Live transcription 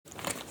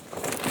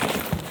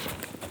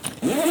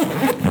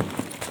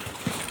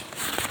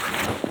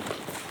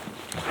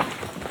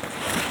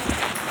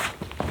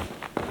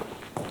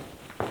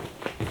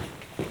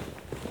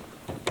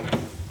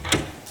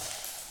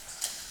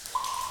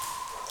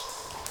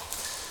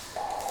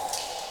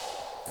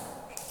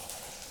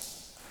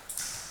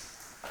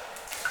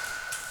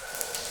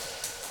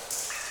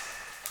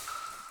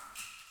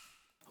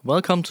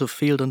Welcome to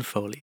Field and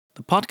Foley,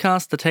 the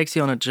podcast that takes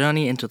you on a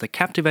journey into the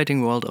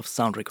captivating world of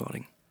sound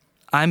recording.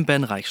 I'm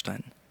Ben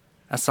Reichstein,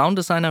 a sound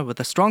designer with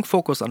a strong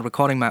focus on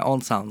recording my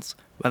own sounds,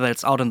 whether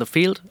it's out in the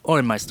field or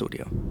in my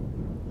studio.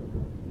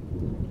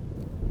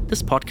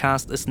 This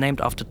podcast is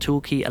named after two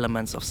key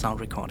elements of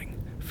sound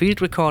recording: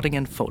 field recording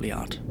and Foley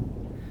art.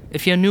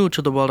 If you're new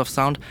to the world of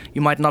sound,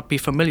 you might not be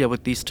familiar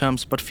with these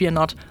terms, but fear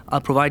not, I'll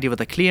provide you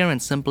with a clear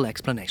and simple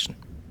explanation.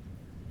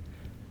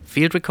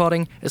 Field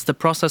recording is the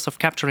process of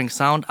capturing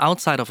sound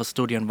outside of a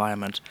studio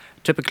environment,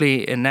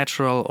 typically in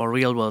natural or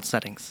real-world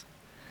settings.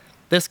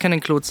 This can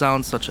include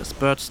sounds such as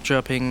birds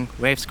chirping,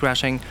 waves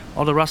crashing,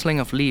 or the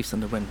rustling of leaves in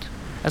the wind,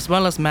 as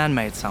well as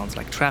man-made sounds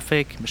like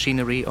traffic,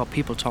 machinery, or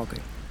people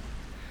talking.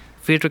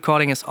 Field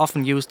recording is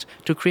often used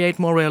to create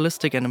more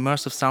realistic and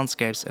immersive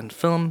soundscapes in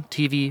film,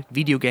 TV,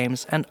 video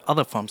games, and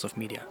other forms of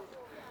media.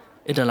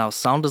 It allows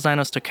sound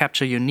designers to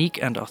capture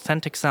unique and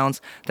authentic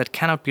sounds that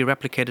cannot be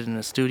replicated in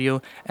a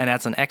studio and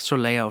adds an extra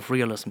layer of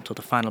realism to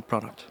the final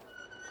product.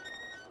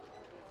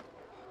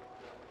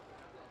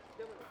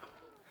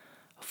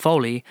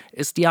 Foley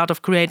is the art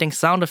of creating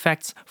sound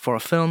effects for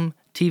a film,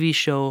 TV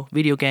show,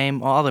 video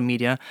game, or other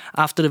media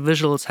after the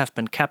visuals have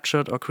been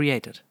captured or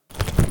created.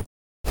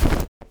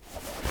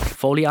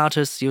 Foley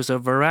artists use a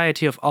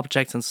variety of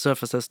objects and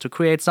surfaces to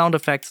create sound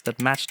effects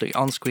that match the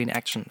on-screen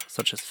action,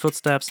 such as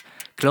footsteps,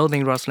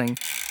 clothing rustling,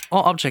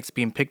 or objects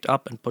being picked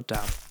up and put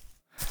down.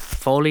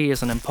 Foley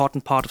is an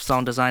important part of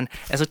sound design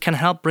as it can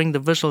help bring the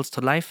visuals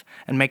to life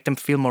and make them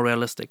feel more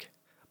realistic.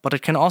 But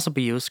it can also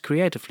be used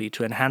creatively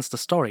to enhance the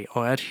story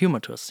or add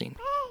humor to a scene.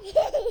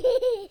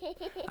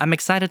 I'm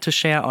excited to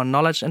share our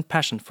knowledge and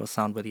passion for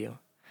sound with you.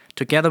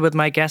 Together with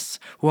my guests,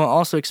 who are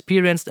also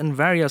experienced in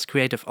various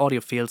creative audio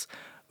fields,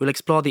 we'll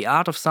explore the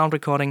art of sound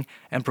recording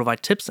and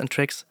provide tips and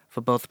tricks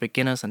for both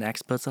beginners and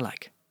experts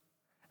alike.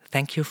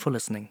 Thank you for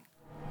listening.